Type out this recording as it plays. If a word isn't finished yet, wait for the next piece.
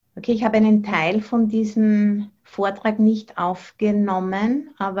Okay, ich habe einen Teil von diesem Vortrag nicht aufgenommen,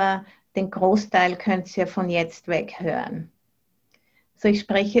 aber den Großteil könnt ihr von jetzt weg hören. So, ich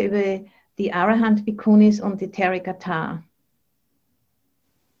spreche über die Arahant Bhikkhunis und die Therigatha.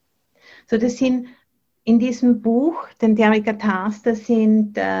 So, das sind in diesem Buch, den Therigathas, das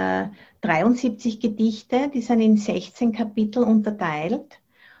sind 73 Gedichte, die sind in 16 Kapitel unterteilt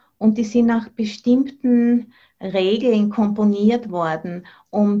und die sind nach bestimmten Regeln komponiert worden,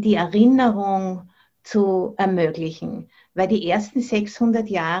 um die Erinnerung zu ermöglichen. Weil die ersten 600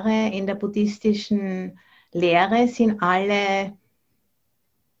 Jahre in der buddhistischen Lehre sind alle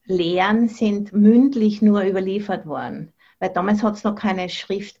Lehren sind mündlich nur überliefert worden. Weil damals hat es noch keine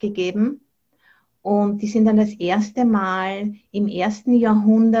Schrift gegeben. Und die sind dann das erste Mal im 1.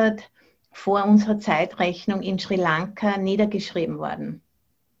 Jahrhundert vor unserer Zeitrechnung in Sri Lanka niedergeschrieben worden.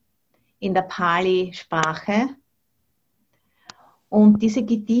 In der Pali-Sprache. Und diese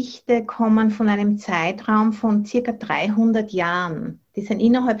Gedichte kommen von einem Zeitraum von circa 300 Jahren. Die sind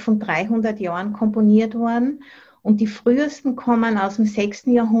innerhalb von 300 Jahren komponiert worden. Und die frühesten kommen aus dem 6.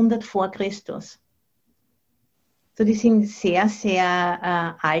 Jahrhundert vor Christus. So, die sind sehr,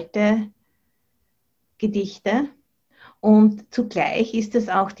 sehr alte Gedichte. Und zugleich ist es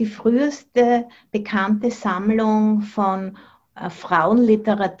auch die früheste bekannte Sammlung von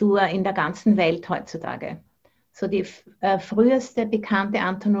Frauenliteratur in der ganzen Welt heutzutage. So die früheste bekannte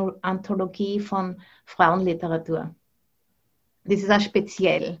Anthologie von Frauenliteratur. Das ist auch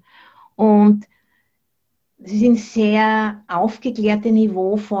speziell. Und sie sind sehr aufgeklärte,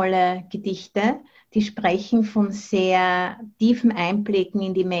 niveauvolle Gedichte, die sprechen von sehr tiefen Einblicken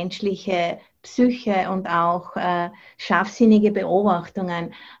in die menschliche Psyche und auch scharfsinnige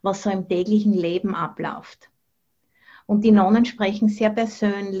Beobachtungen, was so im täglichen Leben abläuft. Und die Nonnen sprechen sehr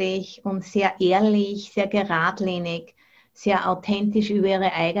persönlich und sehr ehrlich, sehr geradlinig, sehr authentisch über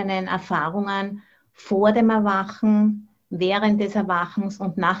ihre eigenen Erfahrungen vor dem Erwachen, während des Erwachens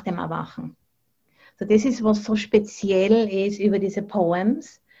und nach dem Erwachen. So, das ist, was so speziell ist über diese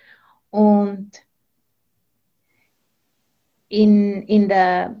Poems. Und in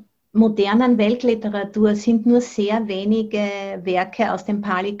der modernen Weltliteratur sind nur sehr wenige Werke aus dem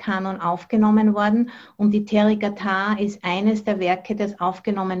Pali-Kanon aufgenommen worden und die Therigatha ist eines der Werke, das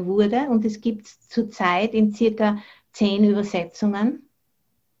aufgenommen wurde und es gibt es zurzeit in circa 10 Übersetzungen.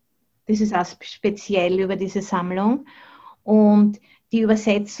 Das ist auch speziell über diese Sammlung und die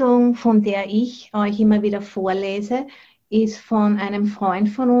Übersetzung, von der ich euch immer wieder vorlese, ist von einem Freund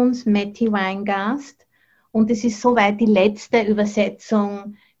von uns, Matti Weingast, und es ist soweit die letzte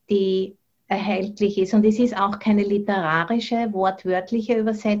Übersetzung, die erhältlich ist. Und es ist auch keine literarische, wortwörtliche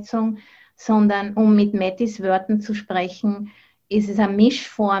Übersetzung, sondern um mit Mattis Wörtern zu sprechen, ist es eine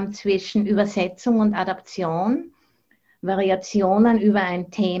Mischform zwischen Übersetzung und Adaption, Variationen über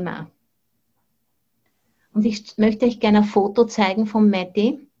ein Thema. Und ich möchte euch gerne ein Foto zeigen von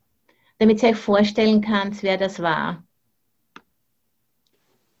Matti, damit ihr euch vorstellen könnt, wer das war.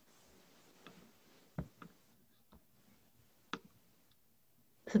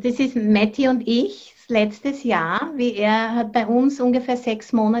 So, das ist Matti und ich letztes Jahr. Er hat bei uns ungefähr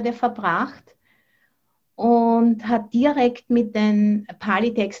 6 Monate verbracht und hat direkt mit den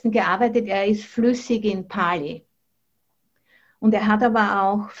Pali-Texten gearbeitet. Er ist flüssig in Pali. Und er hat aber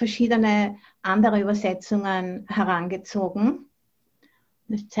auch verschiedene andere Übersetzungen herangezogen.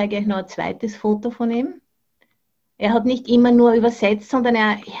 Ich zeige euch noch ein zweites Foto von ihm. Er hat nicht immer nur übersetzt, sondern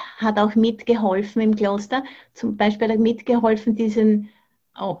er hat auch mitgeholfen im Kloster. Zum Beispiel hat er mitgeholfen, diesen...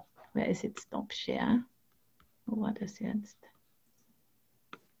 Oh, wer ist jetzt Stop Share? Wo war das jetzt?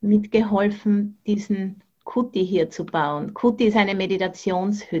 Mitgeholfen, diesen Kuti hier zu bauen. Kuti ist eine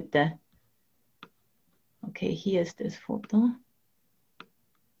Meditationshütte. Okay, hier ist das Foto.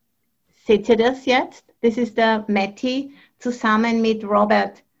 Seht ihr das jetzt? Das ist der Matti zusammen mit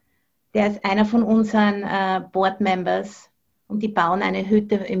Robert. Der ist einer von unseren Board Members und die bauen eine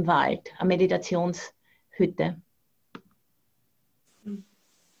Hütte im Wald, eine Meditationshütte.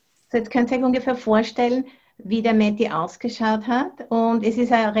 So, jetzt könnt ihr euch ungefähr vorstellen, wie der Matti ausgeschaut hat. Und es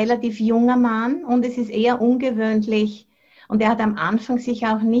ist ein relativ junger Mann und es ist eher ungewöhnlich. Und er hat am Anfang sich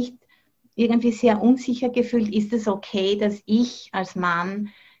auch nicht irgendwie sehr unsicher gefühlt, ist es okay, dass ich als Mann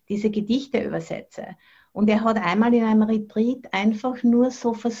diese Gedichte übersetze. Und er hat einmal in einem Retreat einfach nur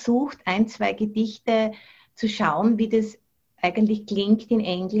so versucht, 1, 2 Gedichte zu schauen, wie das eigentlich klingt in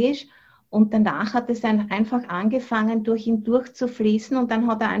Englisch. Und danach hat es dann einfach angefangen, durch ihn durchzufließen und dann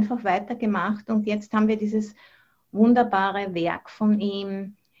hat er einfach weitergemacht. Und jetzt haben wir dieses wunderbare Werk von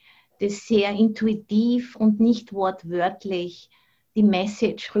ihm, das sehr intuitiv und nicht wortwörtlich die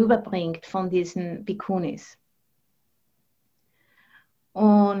Message rüberbringt von diesen Bhikkhunis.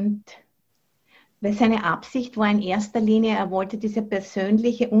 Und weil seine Absicht war in erster Linie, er wollte diesen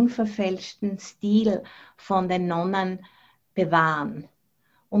persönliche, unverfälschten Stil von den Nonnen bewahren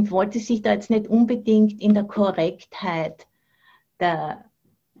und wollte sich da jetzt nicht unbedingt in der Korrektheit der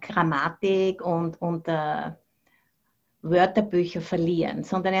Grammatik und der Wörterbücher verlieren,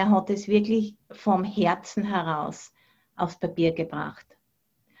 sondern er hat es wirklich vom Herzen heraus aufs Papier gebracht.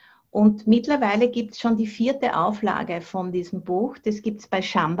 Und mittlerweile gibt es schon die 4. Auflage von diesem Buch. Das gibt es bei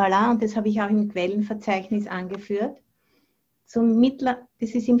Shambhala und das habe ich auch im Quellenverzeichnis angeführt. Das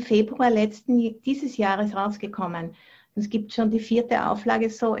ist im Februar dieses Jahres rausgekommen. Es gibt schon die 4. Auflage,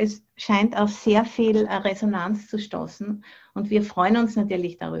 so es scheint auf sehr viel Resonanz zu stoßen und wir freuen uns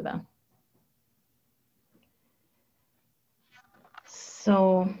natürlich darüber.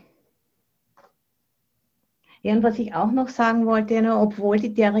 So. Ja, und was ich auch noch sagen wollte, obwohl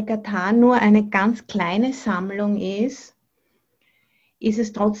die Therigatha nur eine ganz kleine Sammlung ist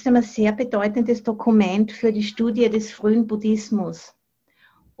es trotzdem ein sehr bedeutendes Dokument für die Studie des frühen Buddhismus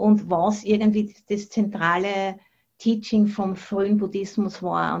und was irgendwie das zentrale Teaching vom frühen Buddhismus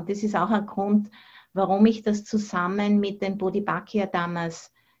war. Und das ist auch ein Grund, warum ich das zusammen mit den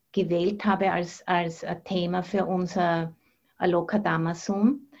Bodhisattva-Dhammas gewählt habe als Thema für unser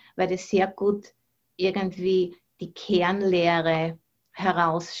Aloka-Dharma-Zoom, weil das sehr gut irgendwie die Kernlehre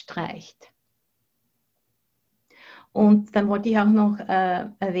herausstreicht. Und dann wollte ich auch noch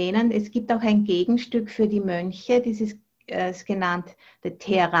erwähnen, es gibt auch ein Gegenstück für die Mönche, das ist genannt der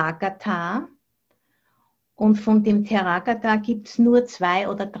Therigatha. Und von dem Therigatha gibt es nur 2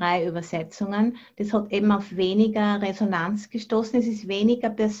 oder 3 Übersetzungen. Das hat eben auf weniger Resonanz gestoßen, es ist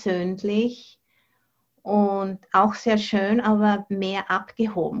weniger persönlich und auch sehr schön, aber mehr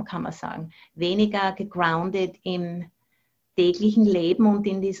abgehoben, kann man sagen. Weniger gegroundet im täglichen Leben und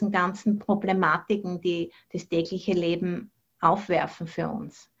in diesen ganzen Problematiken, die das tägliche Leben aufwerfen für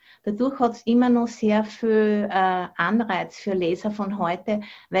uns. Dadurch hat es immer noch sehr viel Anreiz für Leser von heute,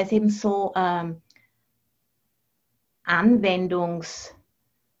 weil es eben so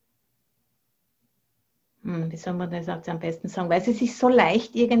wie soll man das am besten sagen, weil es ist so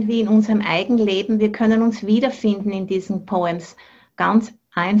leicht irgendwie in unserem Eigenleben, wir können uns wiederfinden in diesen Poems, ganz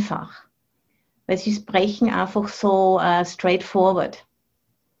einfach, weil sie sprechen einfach so straightforward.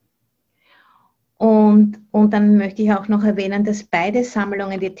 Und dann möchte ich auch noch erwähnen, dass beide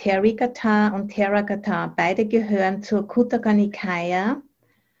Sammlungen, die Therigatha und Therigatha, beide gehören zur Kuttaka Nikaya.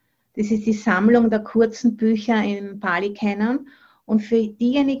 Das ist die Sammlung der kurzen Bücher im Pali-Kanon. Und für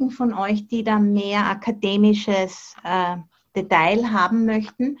diejenigen von euch, die da mehr akademisches Detail haben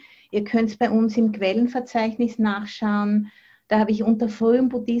möchten, ihr könnt es bei uns im Quellenverzeichnis nachschauen. Da habe ich unter frühem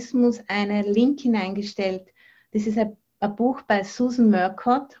Buddhismus einen Link hineingestellt. Das ist ein Buch bei Susan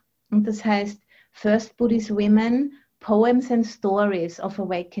Murcott und das heißt First Buddhist Women, Poems and Stories of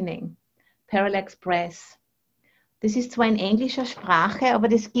Awakening, Parallax Press. Das ist zwar in englischer Sprache, aber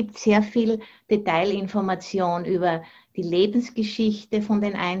das gibt sehr viel Detailinformation über die Lebensgeschichte von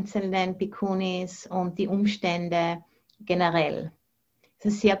den einzelnen Bhikkhunis und die Umstände generell.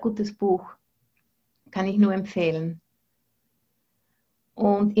 Das ist ein sehr gutes Buch, kann ich nur empfehlen.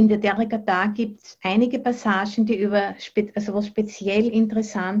 Und in der Therigatha gibt es einige Passagen, die was speziell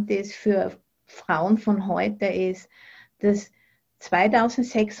interessant ist für Frauen von heute ist, dass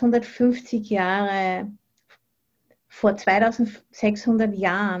 2650 Jahre vor 2600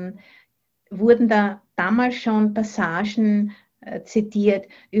 Jahren wurden da damals schon Passagen zitiert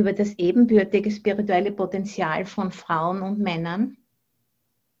über das ebenbürtige spirituelle Potenzial von Frauen und Männern.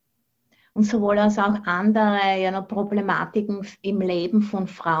 Und sowohl als auch andere Problematiken im Leben von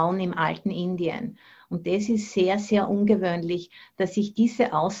Frauen im alten Indien. Und das ist sehr, sehr ungewöhnlich, dass sich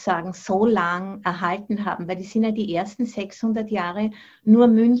diese Aussagen so lang erhalten haben, weil die sind ja die ersten 600 Jahre nur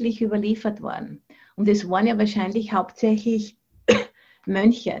mündlich überliefert worden. Und es waren ja wahrscheinlich hauptsächlich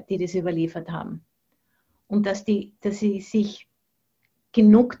Mönche, die das überliefert haben. Und dass sie sich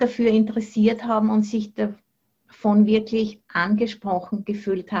genug dafür interessiert haben und sich davon wirklich angesprochen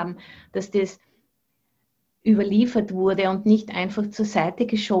gefühlt haben, dass das überliefert wurde und nicht einfach zur Seite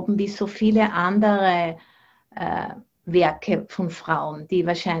geschoben wie so viele andere Werke von Frauen, die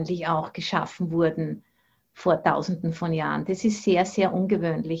wahrscheinlich auch geschaffen wurden vor Tausenden von Jahren. Das ist sehr, sehr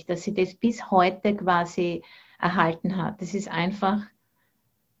ungewöhnlich, dass sie das bis heute quasi erhalten hat. Das ist einfach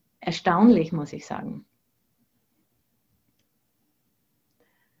erstaunlich, muss ich sagen.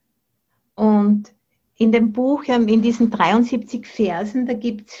 Und in dem Buch, in diesen 73 Versen, da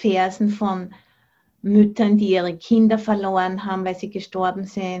gibt es Versen von Müttern, die ihre Kinder verloren haben, weil sie gestorben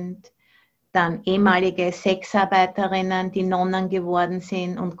sind, dann ehemalige Sexarbeiterinnen, die Nonnen geworden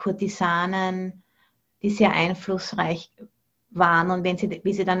sind und Kurtisanen, die sehr einflussreich waren und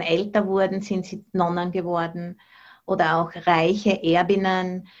wie sie dann älter wurden, sind sie Nonnen geworden. Oder auch reiche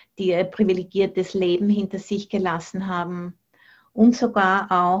Erbinnen, die ihr privilegiertes Leben hinter sich gelassen haben. Und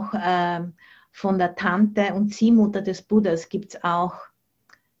sogar auch von der Tante und Ziehmutter des Buddhas gibt es auch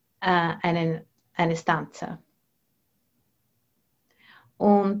eine Stanza.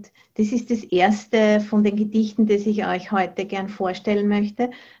 Und das ist das erste von den Gedichten, das ich euch heute gern vorstellen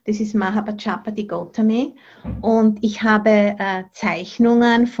möchte. Das ist Mahapajapati Gautami. Und ich habe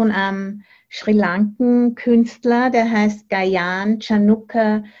Zeichnungen von einem Sri Lankan-Künstler, der heißt Gayan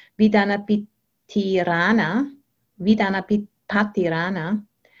Chanukka Vidanapatirana.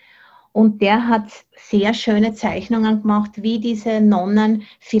 Und der hat sehr schöne Zeichnungen gemacht, wie diese Nonnen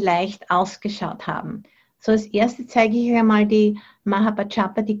vielleicht ausgeschaut haben. So, als erstes zeige ich euch einmal die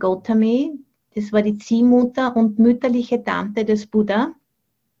Mahapajapati Gautami. Das war die Ziehmutter und mütterliche Tante des Buddha.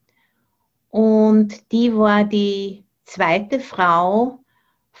 Und die war die zweite Frau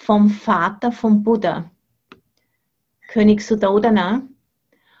vom Vater vom Buddha, König Suddhodana.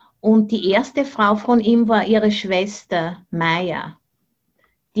 Und die erste Frau von ihm war ihre Schwester Maya.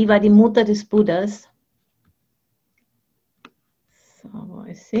 Die war die Mutter des Buddhas. So, wo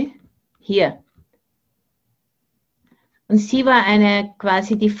ist sie? Hier. Und sie war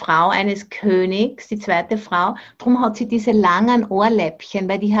quasi die Frau eines Königs, die zweite Frau. Darum hat sie diese langen Ohrläppchen,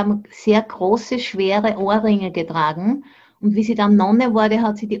 weil die haben sehr große, schwere Ohrringe getragen. Und wie sie dann Nonne wurde,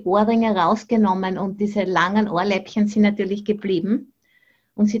 hat sie die Ohrringe rausgenommen und diese langen Ohrläppchen sind natürlich geblieben.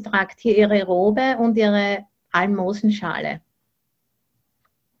 Und sie tragt hier ihre Robe und ihre Almosenschale.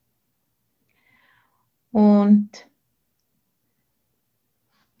 Und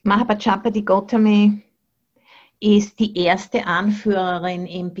Mahapajapati Gautami ist die erste Anführerin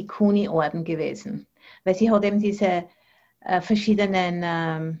im Bhikkhuni-Orden gewesen, weil sie hat eben diese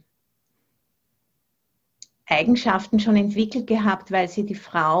verschiedenen Eigenschaften schon entwickelt gehabt, weil sie die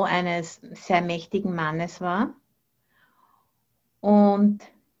Frau eines sehr mächtigen Mannes war. Und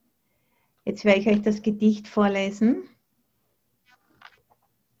jetzt werde ich euch das Gedicht vorlesen.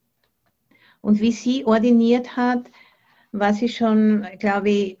 Und wie sie ordiniert hat, war sie schon,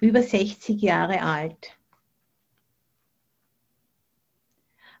 glaube ich, über 60 Jahre alt.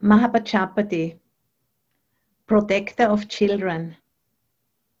 Mahapajapati, protector of children.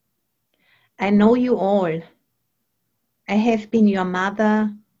 I know you all. I have been your mother,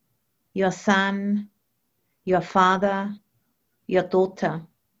 your son, your father, your daughter.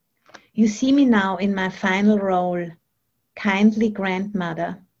 You see me now in my final role, kindly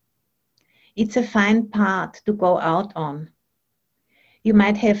grandmother. It's a fine path to go out on. You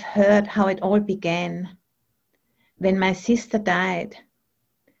might have heard how it all began when my sister died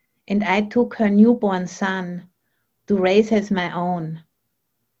and I took her newborn son to raise as my own.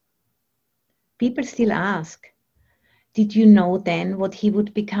 People still ask, did you know then what he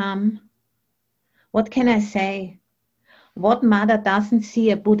would become? What can I say? What mother doesn't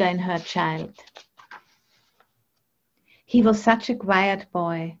see a Buddha in her child? He was such a quiet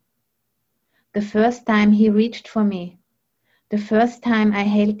boy. The first time he reached for me, the first time I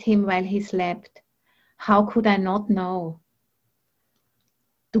held him while he slept, how could I not know?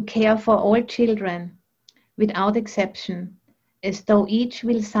 To care for all children, without exception, as though each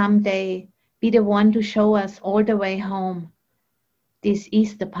will someday be the one to show us all the way home. This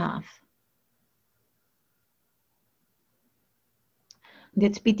is the path. Und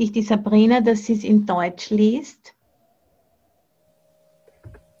jetzt bitte ich die Sabrina, dass sie es in Deutsch liest.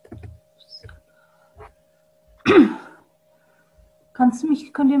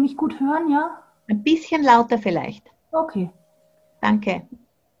 Könnt ihr mich gut hören, ja? Ein bisschen lauter vielleicht. Okay. Danke.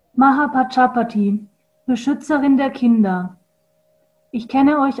 Mahapajapati, Beschützerin der Kinder. Ich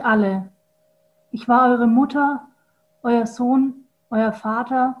kenne euch alle. Ich war eure Mutter, euer Sohn, euer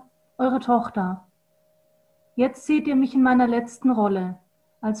Vater, eure Tochter. Jetzt seht ihr mich in meiner letzten Rolle,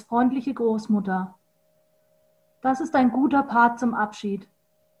 als freundliche Großmutter. Das ist ein guter Part zum Abschied.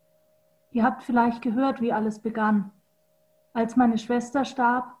 Ihr habt vielleicht gehört, wie alles begann. Als meine Schwester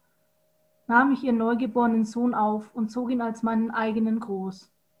starb, nahm ich ihren neugeborenen Sohn auf und zog ihn als meinen eigenen groß.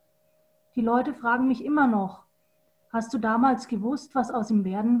 Die Leute fragen mich immer noch, hast du damals gewusst, was aus ihm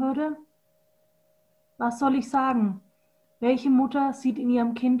werden würde? Was soll ich sagen? Welche Mutter sieht in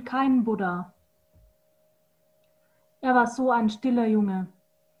ihrem Kind keinen Buddha? Er war so ein stiller Junge.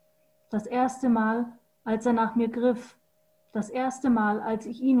 Das erste Mal, als er nach mir griff, das erste Mal, als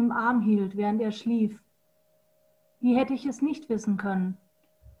ich ihn im Arm hielt, während er schlief. Wie hätte ich es nicht wissen können?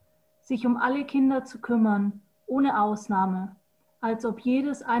 Sich um alle Kinder zu kümmern, ohne Ausnahme, als ob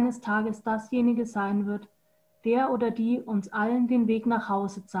jedes eines Tages dasjenige sein wird, der oder die uns allen den Weg nach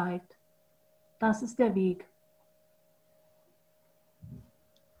Hause zeigt. Das ist der Weg.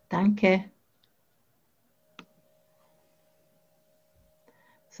 Danke.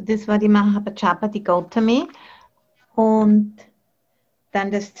 So, das war die Mahapajapa, die Gautami. Und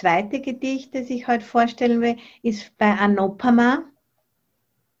dann das zweite Gedicht, das ich heute vorstellen will, ist bei Anupama.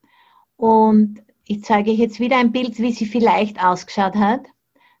 Und ich zeige euch jetzt wieder ein Bild, wie sie vielleicht ausgeschaut hat.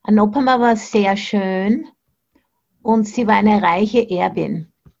 Anupama war sehr schön und sie war eine reiche Erbin.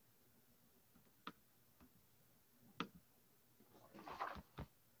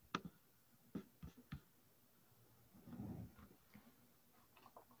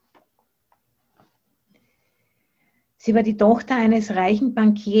 Sie war die Tochter eines reichen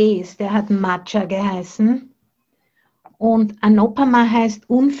Bankiers, der hat Matcha geheißen. Und Anupama heißt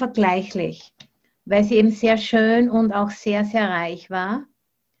unvergleichlich, weil sie eben sehr schön und auch sehr, sehr reich war.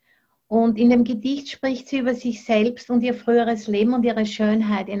 Und in dem Gedicht spricht sie über sich selbst und ihr früheres Leben und ihre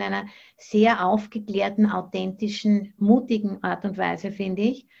Schönheit in einer sehr aufgeklärten, authentischen, mutigen Art und Weise, finde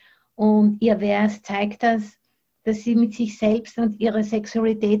ich. Und ihr Vers zeigt das, dass sie mit sich selbst und ihrer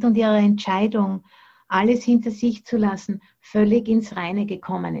Sexualität und ihrer Entscheidung, alles hinter sich zu lassen, völlig ins Reine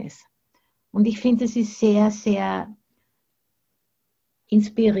gekommen ist. Und ich finde, es ist sehr, sehr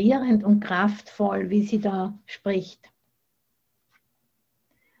inspirierend und kraftvoll, wie sie da spricht.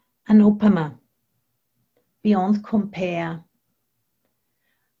 Anupama, beyond compare.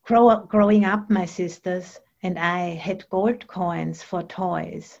 Growing up, my sisters and I had gold coins for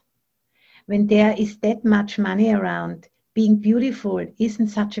toys. When there is that much money around, being beautiful isn't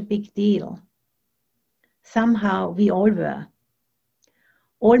such a big deal. Somehow we all were.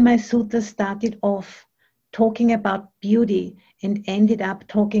 All my suitors started off talking about beauty and ended up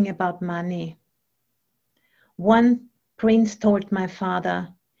talking about money. One prince told my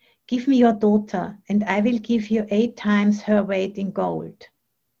father, "Give me your daughter and I will give you 8 times her weight in gold."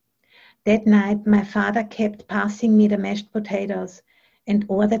 That night my father kept passing me the mashed potatoes and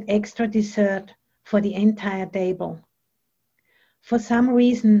ordered extra dessert for the entire table. For some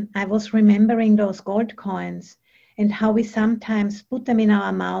reason I was remembering those gold coins and how we sometimes put them in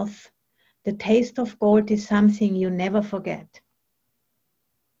our mouth. The taste of gold is something you never forget.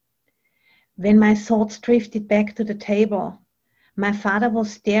 When my thoughts drifted back to the table, my father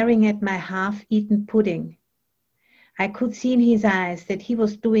was staring at my half-eaten pudding. I could see in his eyes that he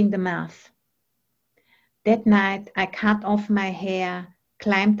was doing the math. That night I cut off my hair,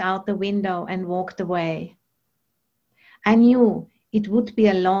 climbed out the window and walked away. I knew it would be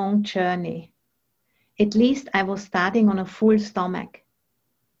a long journey. At least I was starting on a full stomach.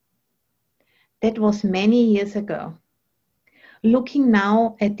 That was many years ago. Looking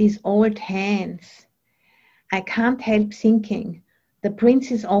now at these old hands, I can't help thinking the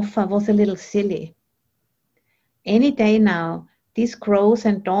prince's offer was a little silly. Any day now, these crows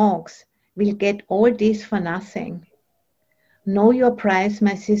and dogs will get all this for nothing. Know your price,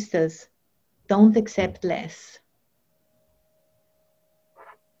 my sisters. Don't accept less.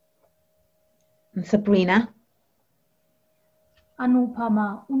 Und Sabrina?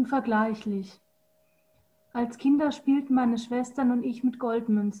 Anupama, unvergleichlich. Als Kinder spielten meine Schwestern und ich mit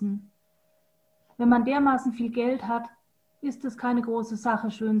Goldmünzen. Wenn man dermaßen viel Geld hat, ist es keine große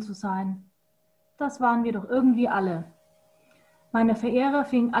Sache, schön zu sein. Das waren wir doch irgendwie alle. Meine Verehrer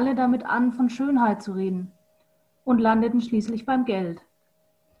fingen alle damit an, von Schönheit zu reden und landeten schließlich beim Geld.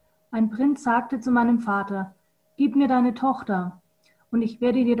 Ein Prinz sagte zu meinem Vater, gib mir deine Tochter und ich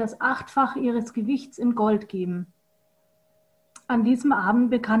werde dir das 8-fache ihres Gewichts in Gold geben. An diesem Abend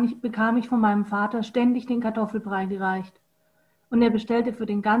bekam ich von meinem Vater ständig den Kartoffelbrei gereicht und er bestellte für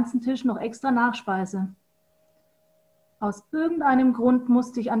den ganzen Tisch noch extra Nachspeise. Aus irgendeinem Grund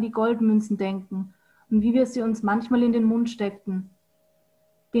musste ich an die Goldmünzen denken und wie wir sie uns manchmal in den Mund steckten.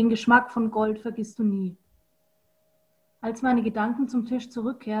 Den Geschmack von Gold vergisst du nie. Als meine Gedanken zum Tisch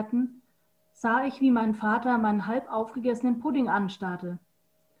zurückkehrten, sah ich, wie mein Vater meinen halb aufgegessenen Pudding anstarrte.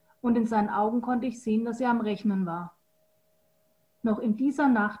 Und in seinen Augen konnte ich sehen, dass er am Rechnen war. Noch in dieser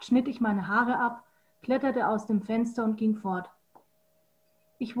Nacht schnitt ich meine Haare ab, kletterte aus dem Fenster und ging fort.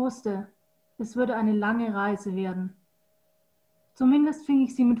 Ich wusste, es würde eine lange Reise werden. Zumindest fing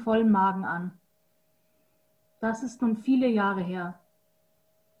ich sie mit vollem Magen an. Das ist nun viele Jahre her.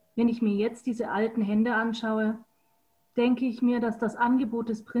 Wenn ich mir jetzt diese alten Hände anschaue, denke ich mir, dass das Angebot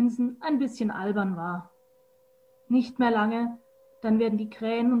des Prinzen ein bisschen albern war. Nicht mehr lange, dann werden die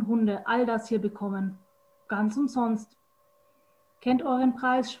Krähen und Hunde all das hier bekommen. Ganz umsonst. Kennt euren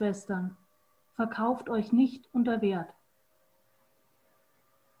Preis, Schwestern. Verkauft euch nicht unter Wert.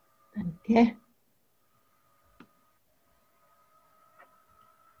 Danke.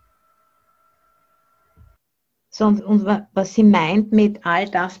 So, und was sie meint mit all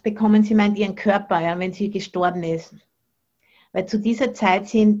das bekommen, sie meint ihren Körper, ja, wenn sie gestorben ist. Weil zu dieser Zeit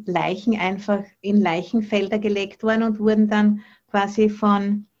sind Leichen einfach in Leichenfelder gelegt worden und wurden dann quasi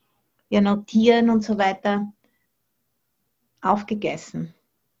von Tieren und so weiter aufgegessen.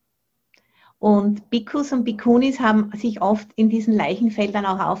 Und Bhikkhus und Bhikkhunis haben sich oft in diesen Leichenfeldern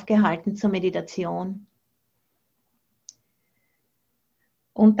auch aufgehalten zur Meditation.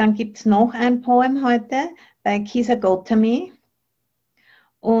 Und dann gibt es noch ein Poem heute bei Kisa Gotami.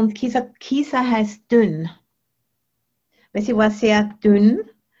 Und Kisa heißt dünn, weil sie war sehr dünn,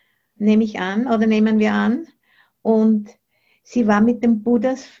 nehme ich an, oder nehmen wir an. Und sie war mit dem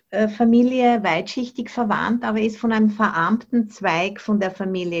Buddhas Familie weitschichtig verwandt, aber ist von einem verarmten Zweig von der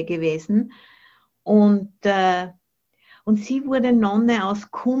Familie gewesen. Und sie wurde Nonne aus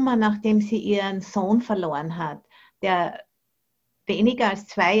Kummer, nachdem sie ihren Sohn verloren hat, der weniger als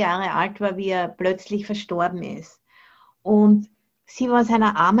 2 Jahre alt war, wie er plötzlich verstorben ist. Und sie war aus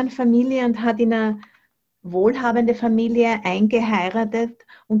einer armen Familie und hat in eine wohlhabende Familie eingeheiratet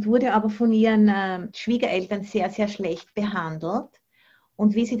und wurde aber von ihren Schwiegereltern sehr, sehr schlecht behandelt.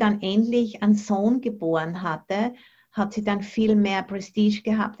 Und wie sie dann endlich einen Sohn geboren hatte, hat sie dann viel mehr Prestige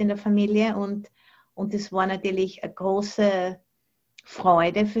gehabt in der Familie und es war natürlich eine große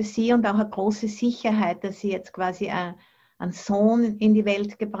Freude für sie und auch eine große Sicherheit, dass sie jetzt quasi einen Sohn in die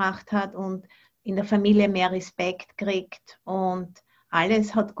Welt gebracht hat und in der Familie mehr Respekt kriegt und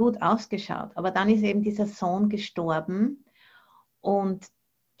alles hat gut ausgeschaut. Aber dann ist eben dieser Sohn gestorben und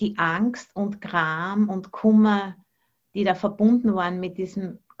die Angst und Gram und Kummer, die da verbunden waren mit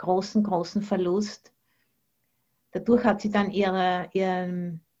diesem großen, großen Verlust, dadurch hat sie dann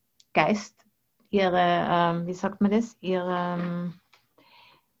ihren Geist, wie sagt man das, ihre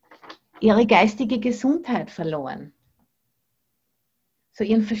geistige Gesundheit verloren. So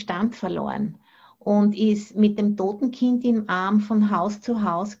ihren Verstand verloren und ist mit dem toten Kind im Arm von Haus zu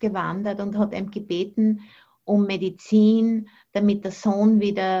Haus gewandert und hat ihm gebeten um Medizin, damit der Sohn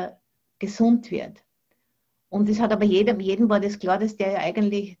wieder gesund wird. Und es hat aber jedem war das klar, dass der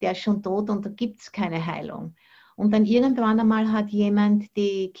ist schon tot und da gibt es keine Heilung. Und dann irgendwann einmal hat jemand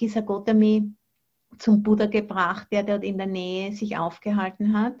die Kisa Gotami zum Buddha gebracht, der dort in der Nähe sich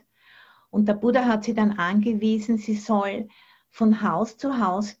aufgehalten hat. Und der Buddha hat sie dann angewiesen, sie soll von Haus zu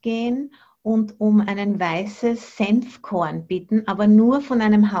Haus gehen und um einen weißes Senfkorn bitten, aber nur von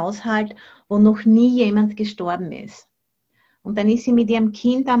einem Haushalt, wo noch nie jemand gestorben ist. Und dann ist sie mit ihrem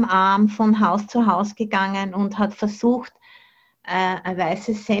Kind am Arm von Haus zu Haus gegangen und hat versucht, ein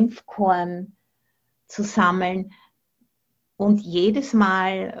weißes Senfkorn zu sammeln. Und jedes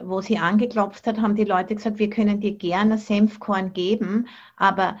Mal, wo sie angeklopft hat, haben die Leute gesagt, wir können dir gerne Senfkorn geben,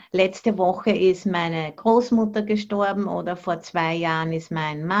 aber letzte Woche ist meine Großmutter gestorben oder vor 2 Jahren ist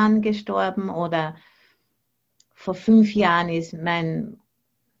mein Mann gestorben oder vor 5 Jahren ist mein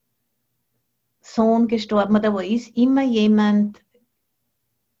Sohn gestorben oder wo ist immer jemand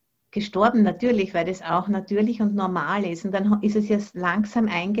gestorben, natürlich, weil das auch natürlich und normal ist. Und dann ist es jetzt langsam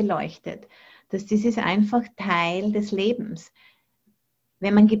eingeleuchtet, dass das ist einfach Teil des Lebens.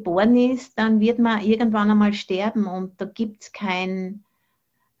 Wenn man geboren ist, dann wird man irgendwann einmal sterben und da gibt es kein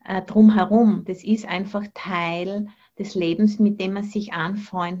Drumherum. Das ist einfach Teil des Lebens, mit dem man sich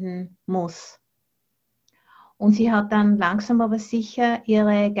anfreunden muss. Und sie hat dann langsam aber sicher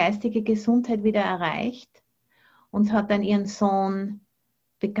ihre geistige Gesundheit wieder erreicht und hat dann ihren Sohn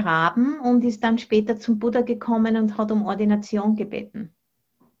begraben und ist dann später zum Buddha gekommen und hat um Ordination gebeten.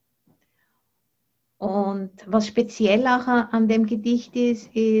 Und was speziell auch an dem Gedicht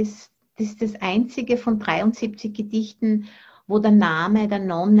ist das einzige von 73 Gedichten, wo der Name der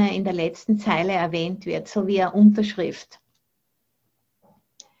Nonne in der letzten Zeile erwähnt wird, so wie eine Unterschrift.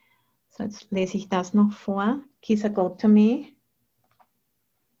 So, jetzt lese ich das noch vor. Kisa Gotami.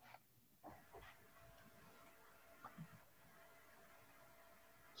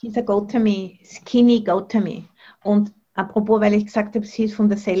 Kisa Gotami, Skinny Gotami. Und apropos, weil ich gesagt habe, sie ist von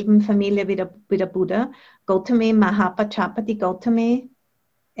derselben Familie wie der Buddha. Gotami, Mahapajapati Gotami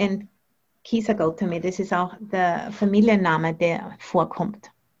und Kisa Gotami. Das ist auch der Familienname, der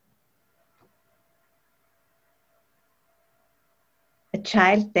vorkommt. A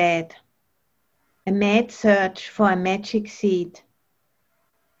child dead. A mad search for a magic seed.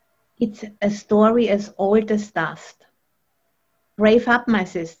 It's a story as old as dust. Brave up, my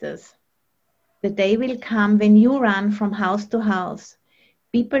sisters. The day will come when you run from house to house.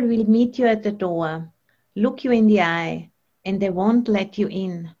 People will meet you at the door, look you in the eye, and they won't let you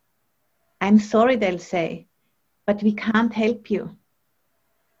in. I'm sorry, they'll say, but we can't help you.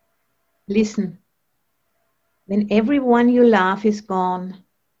 Listen, when everyone you love is gone,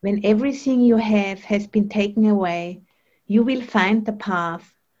 when everything you have has been taken away, you will find the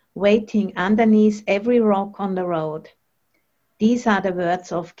path waiting underneath every rock on the road. These are the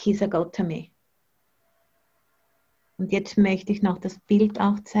words of Kisa Gautami. Und jetzt möchte ich noch das Bild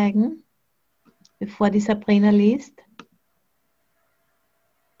auch zeigen, bevor die Sabrina liest.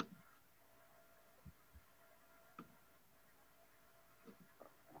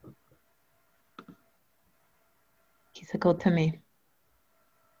 Kisa Gautami.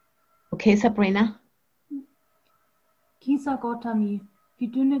 Okay, Sabrina? Kisa Gautami,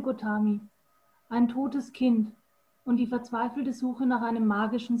 die dünne Gautami, ein totes Kind und die verzweifelte Suche nach einem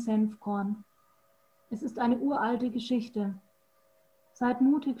magischen Senfkorn. Es ist eine uralte Geschichte. Seid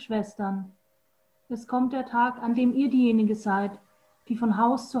mutig, Schwestern. Es kommt der Tag, an dem ihr diejenige seid, die von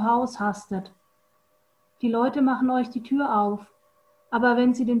Haus zu Haus hastet. Die Leute machen euch die Tür auf, aber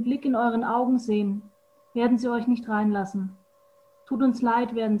wenn sie den Blick in euren Augen sehen, werden sie euch nicht reinlassen. Tut uns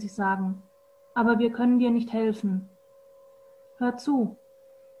leid, werden sie sagen, aber wir können dir nicht helfen. Hört zu,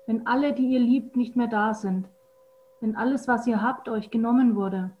 wenn alle, die ihr liebt, nicht mehr da sind, wenn alles, was ihr habt, euch genommen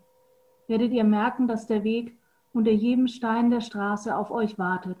wurde, werdet ihr merken, dass der Weg unter jedem Stein der Straße auf euch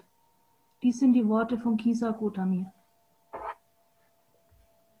wartet. Dies sind die Worte von Kisa Gautami.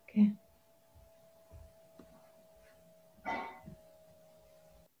 Okay.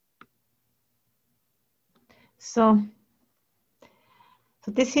 So,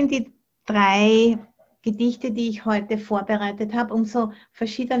 das sind die 3 Gedichte, die ich heute vorbereitet habe, um so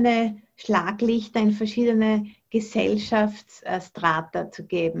verschiedene Schlaglichter in verschiedene Gesellschaftsstrata zu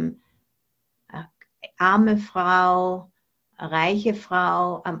geben. Arme Frau, reiche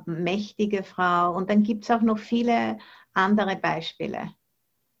Frau, mächtige Frau, und dann gibt es auch noch viele andere Beispiele.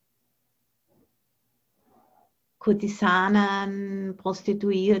 Kurtisanen,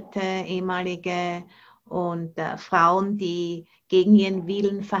 Prostituierte, ehemalige, und Frauen, die gegen ihren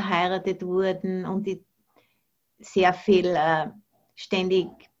Willen verheiratet wurden und die sehr viel ständig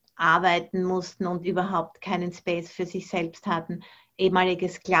arbeiten mussten und überhaupt keinen Space für sich selbst hatten. Ehemalige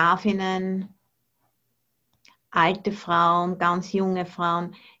Sklavinnen, alte Frauen, ganz junge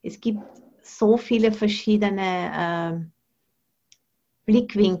Frauen. Es gibt so viele verschiedene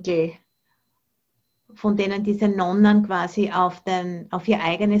Blickwinkel, von denen diese Nonnen quasi auf ihr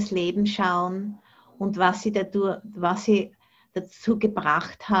eigenes Leben schauen und was sie dazu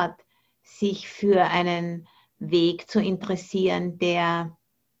gebracht hat, sich für einen Weg zu interessieren, der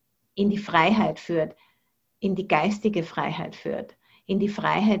in die Freiheit führt, in die geistige Freiheit führt, in die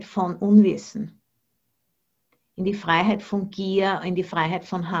Freiheit von Unwissen, in die Freiheit von Gier, in die Freiheit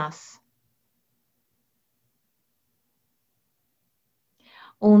von Hass.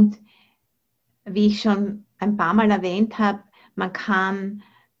 Und wie ich schon ein paar Mal erwähnt habe, man kann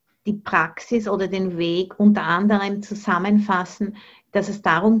die Praxis oder den Weg unter anderem zusammenfassen, dass es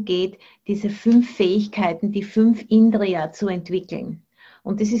darum geht, diese 5 Fähigkeiten, die 5 Indriya zu entwickeln.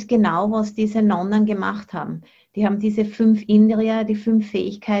 Und das ist genau, was diese Nonnen gemacht haben. Die haben diese 5 Indriya, die 5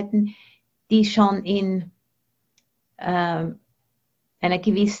 Fähigkeiten, die schon in einer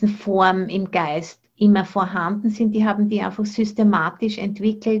gewissen Form im Geist immer vorhanden sind, die haben die einfach systematisch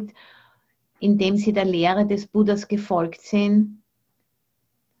entwickelt, indem sie der Lehre des Buddhas gefolgt sind.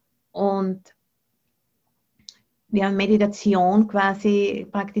 Und wir Meditation quasi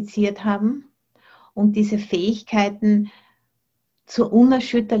praktiziert haben und diese Fähigkeiten zur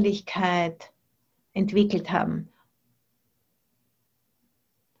Unerschütterlichkeit entwickelt haben.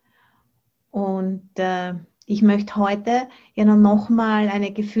 Und ich möchte heute ja noch mal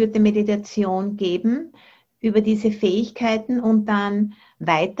eine geführte Meditation geben über diese Fähigkeiten und dann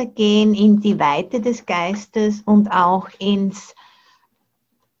weitergehen in die Weite des Geistes und auch ins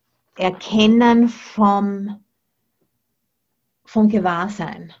Erkennen vom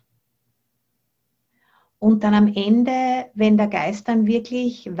Gewahrsein. Und dann am Ende, wenn der Geist dann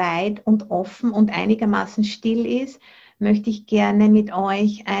wirklich weit und offen und einigermaßen still ist, möchte ich gerne mit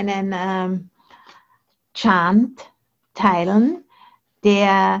euch einen Chant teilen,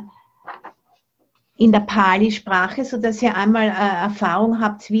 der in der Pali-Sprache, sodass ihr einmal Erfahrung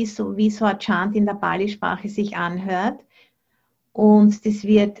habt, wie so ein Chant in der Pali-Sprache sich anhört. Und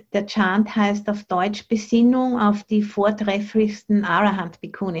der Chant heißt auf Deutsch Besinnung auf die vortrefflichsten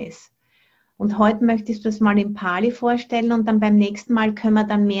Arahant-Bhikkhunis. Und heute möchte ich das mal in Pali vorstellen und dann beim nächsten Mal können wir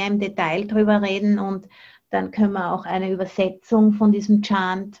dann mehr im Detail drüber reden und dann können wir auch eine Übersetzung von diesem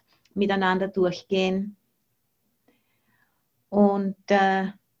Chant miteinander durchgehen. Und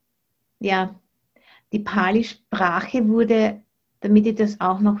ja, die Pali-Sprache wurde, damit ihr das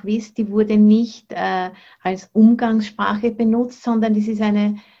auch noch wisst, die wurde nicht als Umgangssprache benutzt, sondern das ist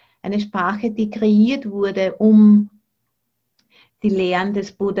eine Sprache, die kreiert wurde, um die Lehren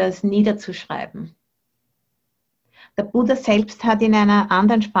des Buddhas niederzuschreiben. Der Buddha selbst hat in einer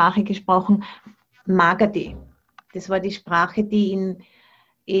anderen Sprache gesprochen, Magadhi. Das war die Sprache, die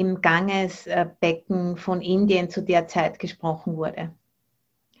im Gangesbecken von Indien zu der Zeit gesprochen wurde.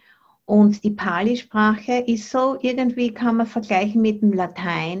 Und die Pali-Sprache ist so, irgendwie kann man vergleichen mit dem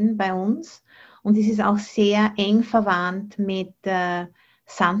Latein bei uns. Und es ist auch sehr eng verwandt mit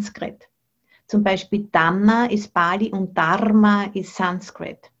Sanskrit. Zum Beispiel Dhamma ist Pali und Dharma ist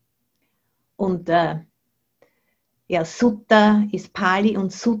Sanskrit. Und Sutta ist Pali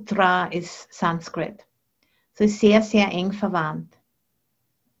und Sutra ist Sanskrit. So ist sehr, sehr eng verwandt.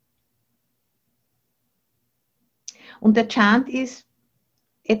 Und der Chant ist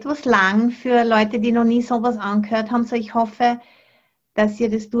etwas lang für Leute, die noch nie sowas angehört haben. So ich hoffe, dass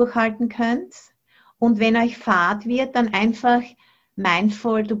ihr das durchhalten könnt. Und wenn euch fad wird, dann einfach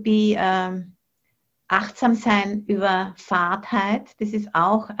mindful to be, achtsam sein über Fadheit. Das ist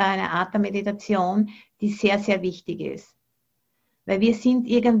auch eine Art der Meditation, die sehr, sehr wichtig ist. Weil wir sind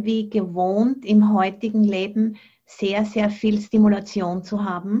irgendwie gewohnt, im heutigen Leben sehr, sehr viel Stimulation zu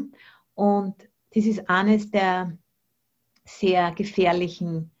haben. Und das ist eines der sehr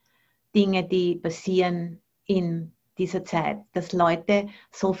gefährlichen Dinge, die passieren in dieser Zeit, dass Leute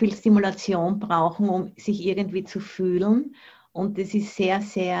so viel Stimulation brauchen, um sich irgendwie zu fühlen. Und das ist sehr,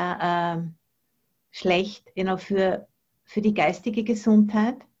 sehr schlecht für die geistige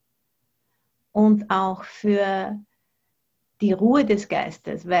Gesundheit und auch für die Ruhe des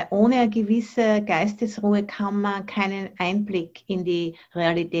Geistes, weil ohne eine gewisse Geistesruhe kann man keinen Einblick in die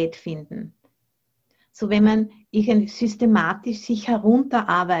Realität finden. So wenn man systematisch sich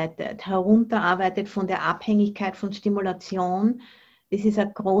herunterarbeitet von der Abhängigkeit von Stimulation, das ist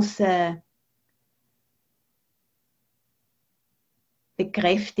eine große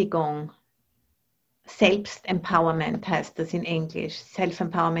Bekräftigung. Selbstempowerment heißt das in Englisch.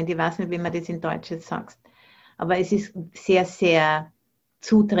 Self-Empowerment, ich weiß nicht, wie man das in Deutsch jetzt sagt. Aber es ist sehr, sehr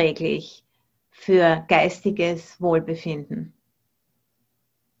zuträglich für geistiges Wohlbefinden.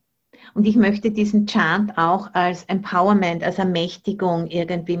 Und ich möchte diesen Chant auch als Empowerment, als Ermächtigung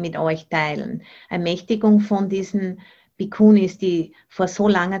irgendwie mit euch teilen. Ermächtigung von diesen Bhikkhunis, die vor so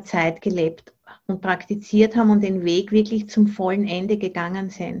langer Zeit gelebt und praktiziert haben und den Weg wirklich zum vollen Ende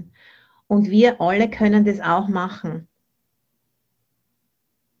gegangen sind. Und wir alle können das auch machen.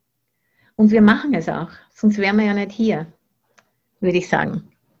 Und wir machen es auch, sonst wären wir ja nicht hier, würde ich sagen.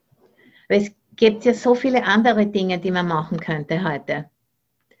 Weil es gibt ja so viele andere Dinge, die man machen könnte heute.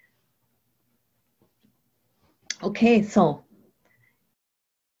 Okay, so.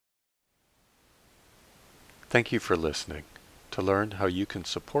 Thank you for listening. To learn how you can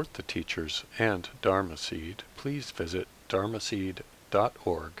support the teachers and Dharma Seed, please visit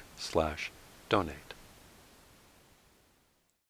dharmaseed.org/donate.